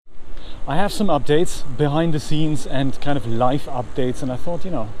I have some updates behind the scenes and kind of live updates, and I thought, you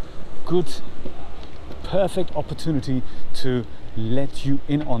know, good, perfect opportunity to let you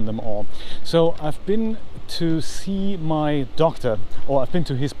in on them all. So I've been to see my doctor, or I've been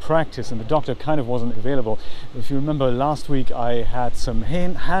to his practice, and the doctor kind of wasn't available. If you remember, last week I had some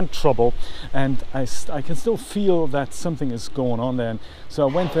hand trouble, and I can still feel that something is going on there. And so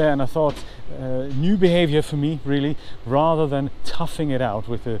I went there and I thought, new behavior for me really, rather than toughing it out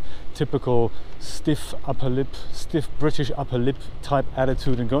with a typical stiff British upper lip type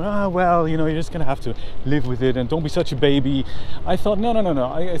attitude and going, ah, well, you know, you're just gonna have to live with it and don't be such a baby. I thought, no,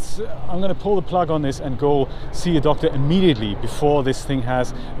 I'm gonna pull the plug on this and go see a doctor immediately before this thing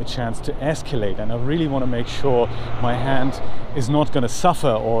has a chance to escalate. And I really want to make sure my hand is not going to suffer,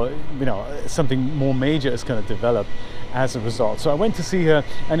 or, you know, something more major is going to develop as a result. So I went to see her,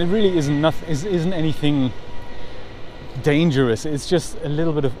 and it really isn't anything dangerous. It's just a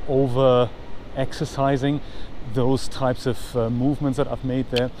little bit of over exercising those types of movements that I've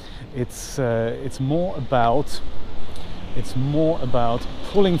made there. It's more about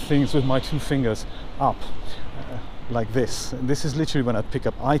pulling things with my two fingers up like this. And this is literally when I pick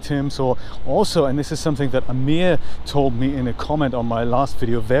up items, or also, and this is something that Amir told me in a comment on my last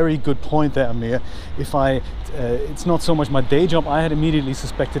video, very good point there, Amir. If it's not so much my day job, I had immediately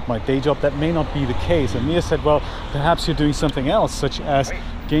suspected my day job. That may not be the case. Amir said, well, perhaps you're doing something else, such as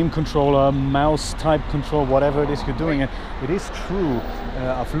game controller, mouse type control, whatever it is you're doing. And it is true,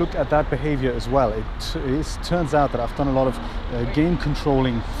 I've looked at that behavior as well. It turns out that I've done a lot of game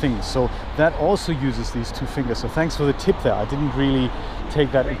controlling things, so that also uses these two fingers. So thanks for the tip there. I didn't really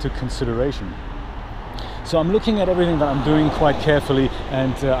take that into consideration. So I'm looking at everything that I'm doing quite carefully,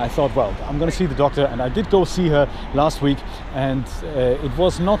 and I thought, well, I'm going to see the doctor. And I did go see her last week, and it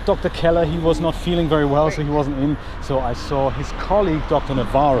was not Dr. Keller. He was not feeling very well, so he wasn't in. So I saw his colleague, Dr.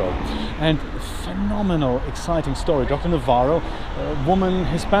 Navarro, and phenomenal, exciting story. Dr. Navarro, a woman,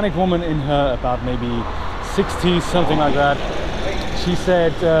 Hispanic woman in her about maybe 60s, something like that. She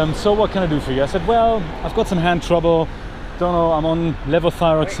said, so what can I do for you? I said, well, I've got some hand trouble. Don't know, I'm on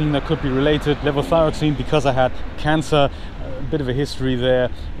levothyroxine, that could be related. Levothyroxine because I had cancer, a bit of a history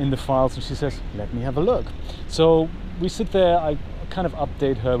there in the files. And she says, let me have a look. So we sit there, I kind of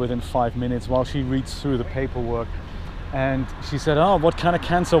update her within 5 minutes while she reads through the paperwork. And she said, oh, what kind of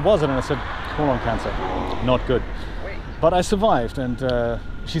cancer was it? And I said, colon cancer. Not good. But I survived. And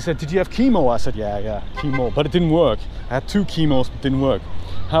she said, did you have chemo? I said, yeah, chemo, but it didn't work. I had 2 chemos, it didn't work.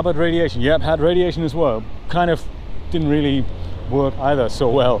 How about radiation? Yep, had radiation as well. Kind of didn't really work either so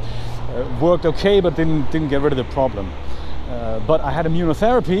well. Worked okay, but didn't get rid of the problem. But I had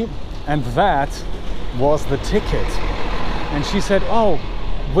immunotherapy, and that was the ticket. And she said, oh,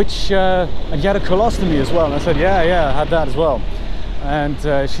 and you had a colostomy as well. And I said, yeah, I had that as well.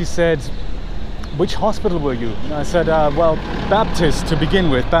 And she said, which hospital were you? And I said, well, Baptist to begin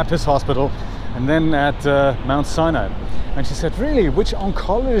with, Baptist Hospital, and then at Mount Sinai. And she said, really, which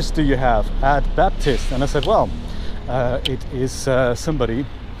oncologist do you have at Baptist? And I said, well, it is somebody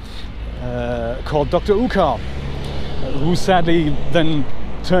called Dr. Ukar, who sadly then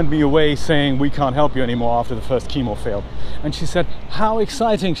turned me away saying, we can't help you anymore after the first chemo failed. And she said, how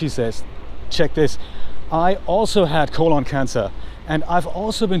exciting, she says, check this, I also had colon cancer, and I've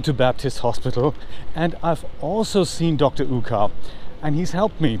also been to Baptist Hospital, and I've also seen Dr. Ukar, and he's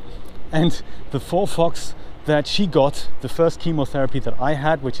helped me. And the FOLFOX that she got, the first chemotherapy that I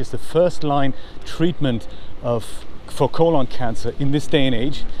had, which is the first line treatment for colon cancer in this day and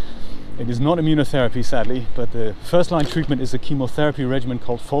age. It is not immunotherapy, sadly, but the first line treatment is a chemotherapy regimen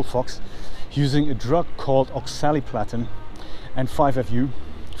called FOLFOX, using a drug called oxaliplatin and 5-FU,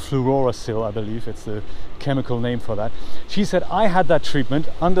 fluorouracil, I believe it's the chemical name for that. She said, I had that treatment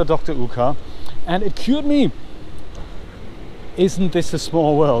under Dr. Ukar, and it cured me. Isn't this a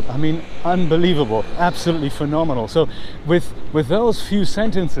small world? I mean, unbelievable, absolutely phenomenal. So with those few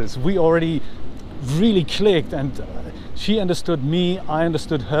sentences, we already really clicked, and she understood me, I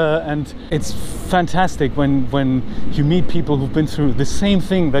understood her, and it's fantastic when you meet people who've been through the same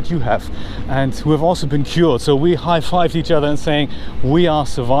thing that you have and who have also been cured. So we high-fived each other and saying, we are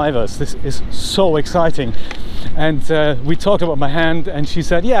survivors. This is so exciting. And we talked about my hand, and she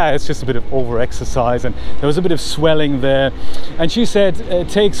said, yeah, it's just a bit of over-exercise, and there was a bit of swelling there. And she said,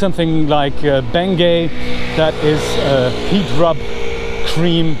 take something like Bengay, that is a heat rub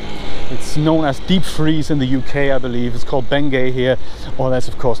cream. It's known as Deep Freeze in the UK, I believe. It's called Bengay here, or there's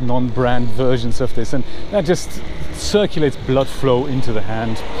of course non-brand versions of this, and that just circulates blood flow into the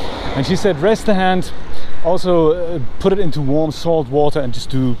hand. And she said, rest the hand, also put it into warm salt water and just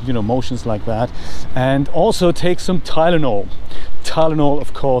do, you know, motions like that. And also take some Tylenol. Tylenol,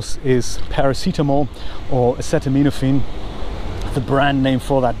 of course, is paracetamol or acetaminophen, the brand name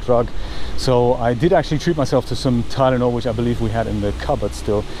for that drug. So I did actually treat myself to some Tylenol, which I believe we had in the cupboard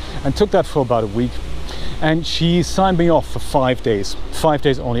still, and took that for about a week. And she signed me off for 5 days. 5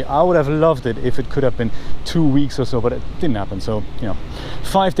 days only. I would have loved it if it could have been 2 weeks or so, but it didn't happen. So, you know,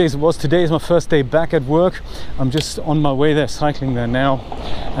 5 days it was. Today is my first day back at work. I'm just on my way there, cycling there now.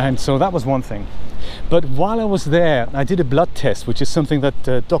 And so that was one thing. But while I was there, I did a blood test, which is something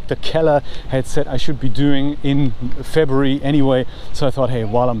that Dr. Keller had said I should be doing in February anyway. So I thought, hey,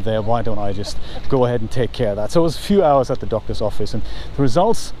 while I'm there, why don't I just go ahead and take care of that? So it was a few hours at the doctor's office, and the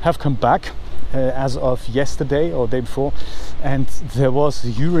results have come back as of yesterday or day before, and there was a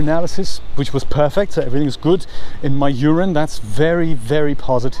urinalysis which was perfect, so everything's good in my urine. That's very, very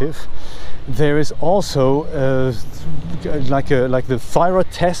positive. There is also like the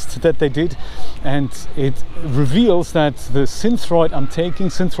thyroid test that they did, and it reveals that the Synthroid I'm taking,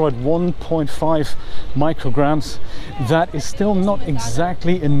 Synthroid 1.5 micrograms, that is still not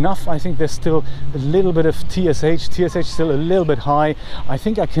exactly enough. I think there's still a little bit of TSH still a little bit high. I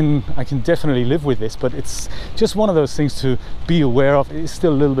think I can definitely live with this, but it's just one of those things to be aware of. It's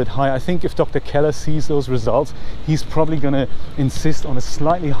still a little bit high. I think if Dr. Keller sees those results, he's probably going to insist on a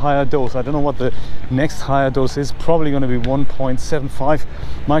slightly higher dose. I don't know what the next higher dose is. Probably going to be 1.75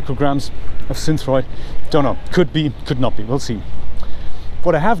 micrograms of Synthroid. Don't know. Could be, could not be. We'll see.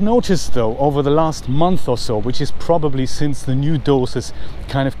 What I have noticed though over the last month or so, which is probably since the new doses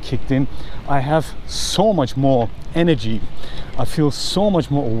kind of kicked in, I have so much more energy. I feel so much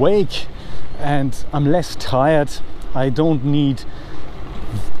more awake, and I'm less tired. I don't need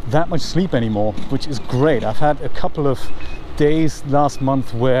that much sleep anymore, which is great. I've had a couple of days last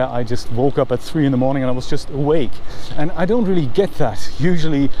month where I just woke up at 3 in the morning and I was just awake, and I don't really get that.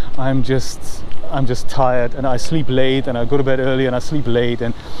 Usually I'm just tired and I sleep late, and I go to bed early and I sleep late,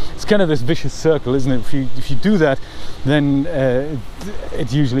 and it's kind of this vicious circle, isn't it? If you do that, then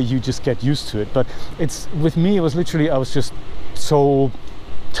it usually you just get used to it. But it's with me, it was literally, I was just so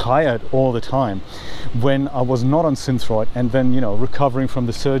tired all the time when I was not on Synthroid, and then, you know, recovering from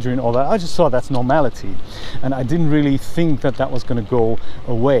the surgery and all that. I just thought that's normality, and I didn't really think that that was going to go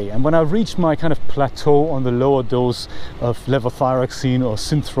away. And when I reached my kind of plateau on the lower dose of levothyroxine or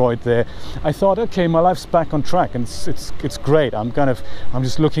Synthroid there, I thought, okay, my life's back on track, and it's great. I'm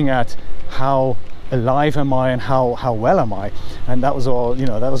just looking at how alive am I and how well am I, and that was all, you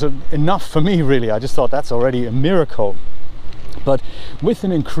know, that was enough for me, really. I just thought that's already a miracle. But with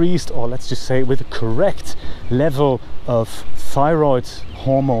an increased, or let's just say with a correct level of thyroid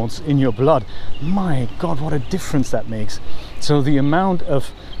hormones in your blood, my God, what a difference that makes. So the amount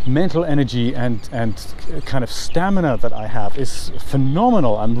of mental energy and kind of stamina that I have is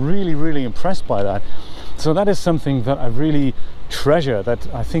phenomenal. I'm really, really impressed by that. So that is something that I really treasure, that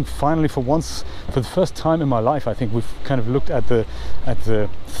I think finally for once, for the first time in my life, I think we've kind of looked at the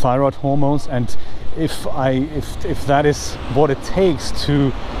thyroid hormones, and if that is what it takes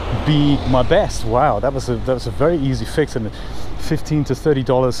to be my best, wow, that was a very easy fix, and $15 to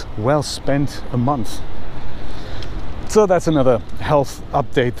 $30 well spent a month. So that's another health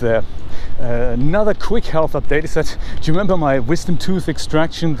update there. Another quick health update is that, do you remember my wisdom tooth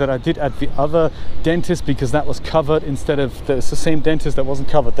extraction that I did at the other dentist, because that was covered instead of it's the same dentist that wasn't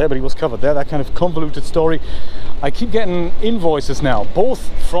covered there, but he was covered there? That kind of convoluted story. I keep getting invoices now, both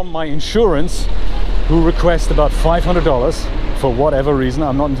from my insurance, who request about $500 for whatever reason,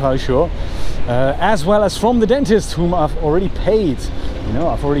 I'm not entirely sure, as well as from the dentist, whom I've already paid. You know,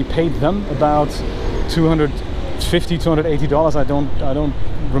 I've already paid them about $250, $280. I don't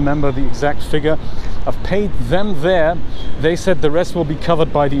remember the exact figure. I've paid them there. They said the rest will be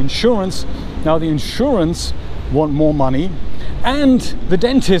covered by the insurance. Now the insurance want more money, and the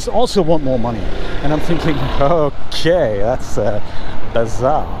dentists also want more money. And I'm thinking, okay, that's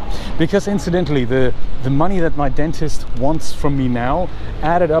bizarre. Because incidentally, the money that my dentist wants from me now,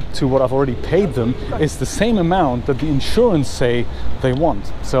 added up to what I've already paid them, is the same amount that the insurance say they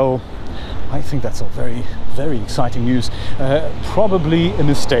want. So I think that's all very, very exciting news. Probably a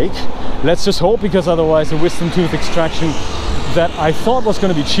mistake. Let's just hope, because otherwise a wisdom tooth extraction that I thought was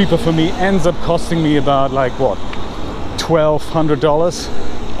going to be cheaper for me ends up costing me about, like, what,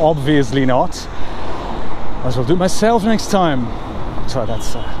 $1,200? Obviously not. I shall do it myself next time. So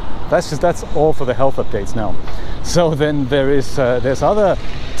that's all for the health updates now. So then there's other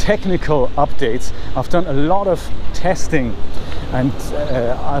technical updates. I've done a lot of testing, and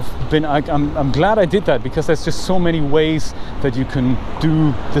I'm glad I did that, because there's just so many ways that you can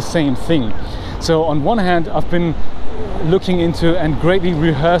do the same thing. So on one hand, I've been looking into and greatly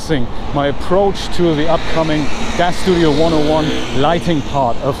rehearsing my approach to the upcoming DAZ Studio 101 lighting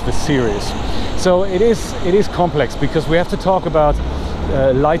part of the series. So it is complex, because we have to talk about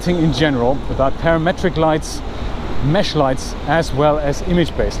lighting in general, about parametric lights, mesh lights, as well as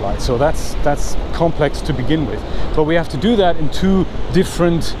image-based lights. So that's complex to begin with, but we have to do that in two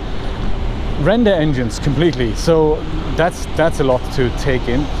different render engines completely. So that's a lot to take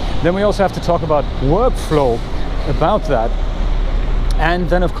in. Then we also have to talk about workflow about that. And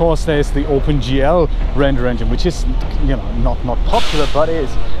then of course there's the OpenGL render engine, which is, you know, not popular, but is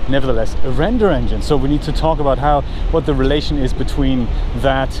nevertheless a render engine. So we need to talk about what the relation is between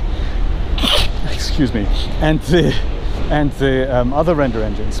that, excuse me, and the other render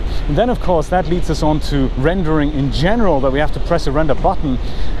engines. And then of course that leads us on to rendering in general, that we have to press a render button,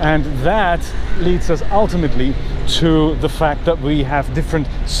 and that leads us ultimately to the fact that we have different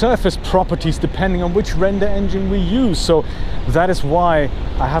surface properties depending on which render engine we use. So that is why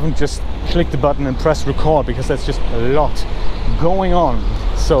I haven't just clicked the button and pressed record, because that's just a lot going on.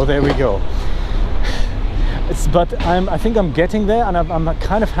 So there we go. But I think I'm getting there, and I'm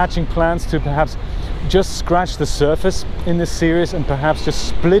kind of hatching plans to perhaps just scratch the surface in this series and perhaps just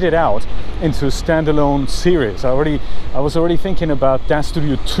split it out into a standalone series. I was already thinking about DAZ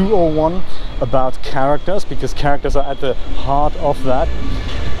Studio 201, about characters, because characters are at the heart of that.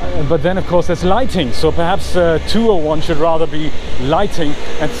 But then of course there's lighting, so perhaps 201 should rather be lighting,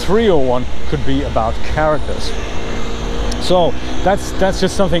 and 301 could be about characters. So that's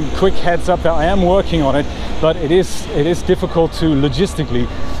just something, quick heads up, that I am working on it, but it is difficult to logistically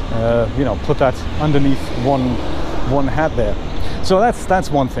you know, put that underneath one hat there. So that's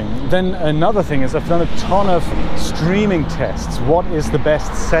one thing. Then another thing is I've done a ton of streaming tests. What is the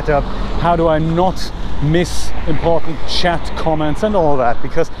best setup? How do I not miss important chat comments and all that?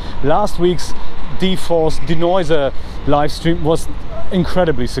 Because last week's D-Force denoiser live stream was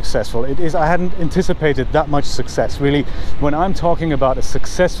incredibly successful. I hadn't anticipated that much success, really. When I'm talking about a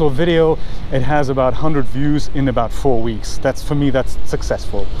successful video, it has about 100 views in about 4 weeks. For me, that's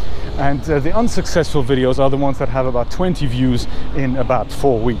successful. And the unsuccessful videos are the ones that have about 20 views in about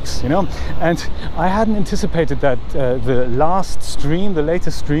 4 weeks, you know. And I hadn't anticipated that the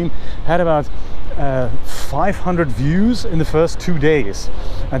latest stream had about 500 views in the first 2 days,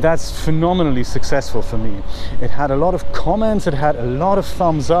 and that's phenomenally successful for me. It had a lot of comments, it had a lot of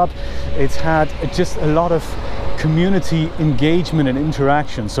thumbs up, it had just a lot of community engagement and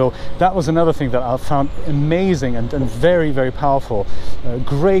interaction. So that was another thing that I found amazing and very, very powerful.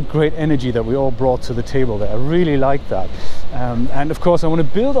 Great energy that we all brought to the table there. I really like that. And of course I want to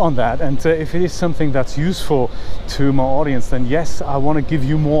build on that, and if it is something that's useful to my audience, then yes, I want to give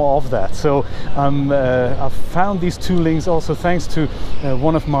you more of that. So I've found these two links also thanks to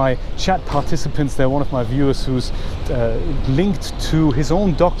one of my chat participants there, one of my viewers, who's linked to his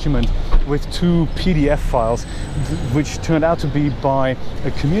own document with 2 PDF files, which turned out to be by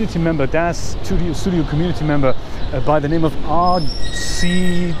a community member, DAZ Studio community member by the name of RG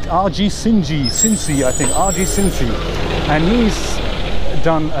Cincy, I think, RG Cincy. And he's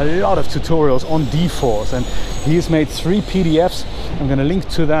done a lot of tutorials on D-Force, and he's made 3 PDFs. I'm going to link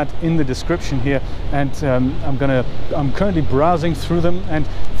to that in the description here, and I'm currently browsing through them, and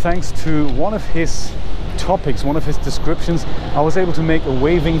thanks to one of his topics, one of his descriptions, I was able to make a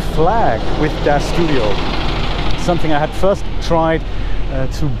waving flag with DAZ Studio, something I had first tried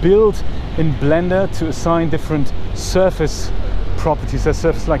to build in Blender to assign different surface properties,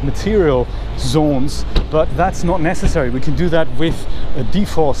 surface like material zones, but that's not necessary. We can do that with a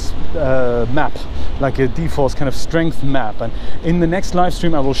D-Force map, like a D-Force kind of strength map, and in the next live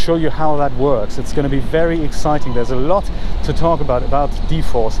stream I will show you how that works. It's going to be very exciting. There's a lot to talk about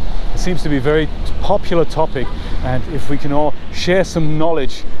D-Force. It seems to be a very popular topic, and if we can all share some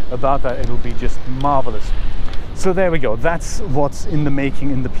knowledge about that, it'll be just marvelous. So there we go, that's what's in the making,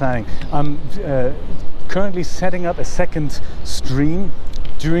 in the planning. I'm currently setting up a second stream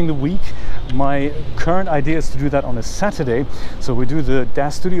during the week. My current idea is to do that on a Saturday. So we do the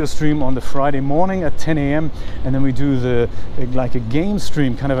DAZ Studio stream on the Friday morning at 10 AM, and then we do like a game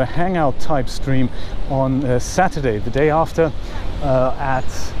stream, kind of a hangout type stream on Saturday, the day after,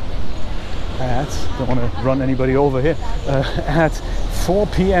 don't want to run anybody over here, at 4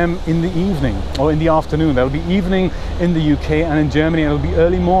 PM in the evening, or in the afternoon. That'll be evening in the UK and in Germany, and it'll be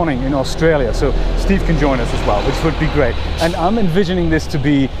early morning in Australia. So Steve can join us as well, which would be great. And I'm envisioning this to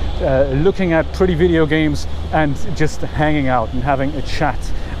be looking at pretty video games and just hanging out and having a chat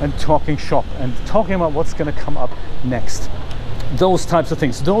and talking shop and talking about what's going to come up next. Those types of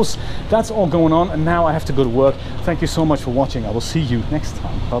things. That's all going on, and now I have to go to work. Thank you so much for watching. I will see you next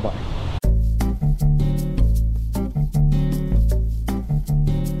time. Bye bye.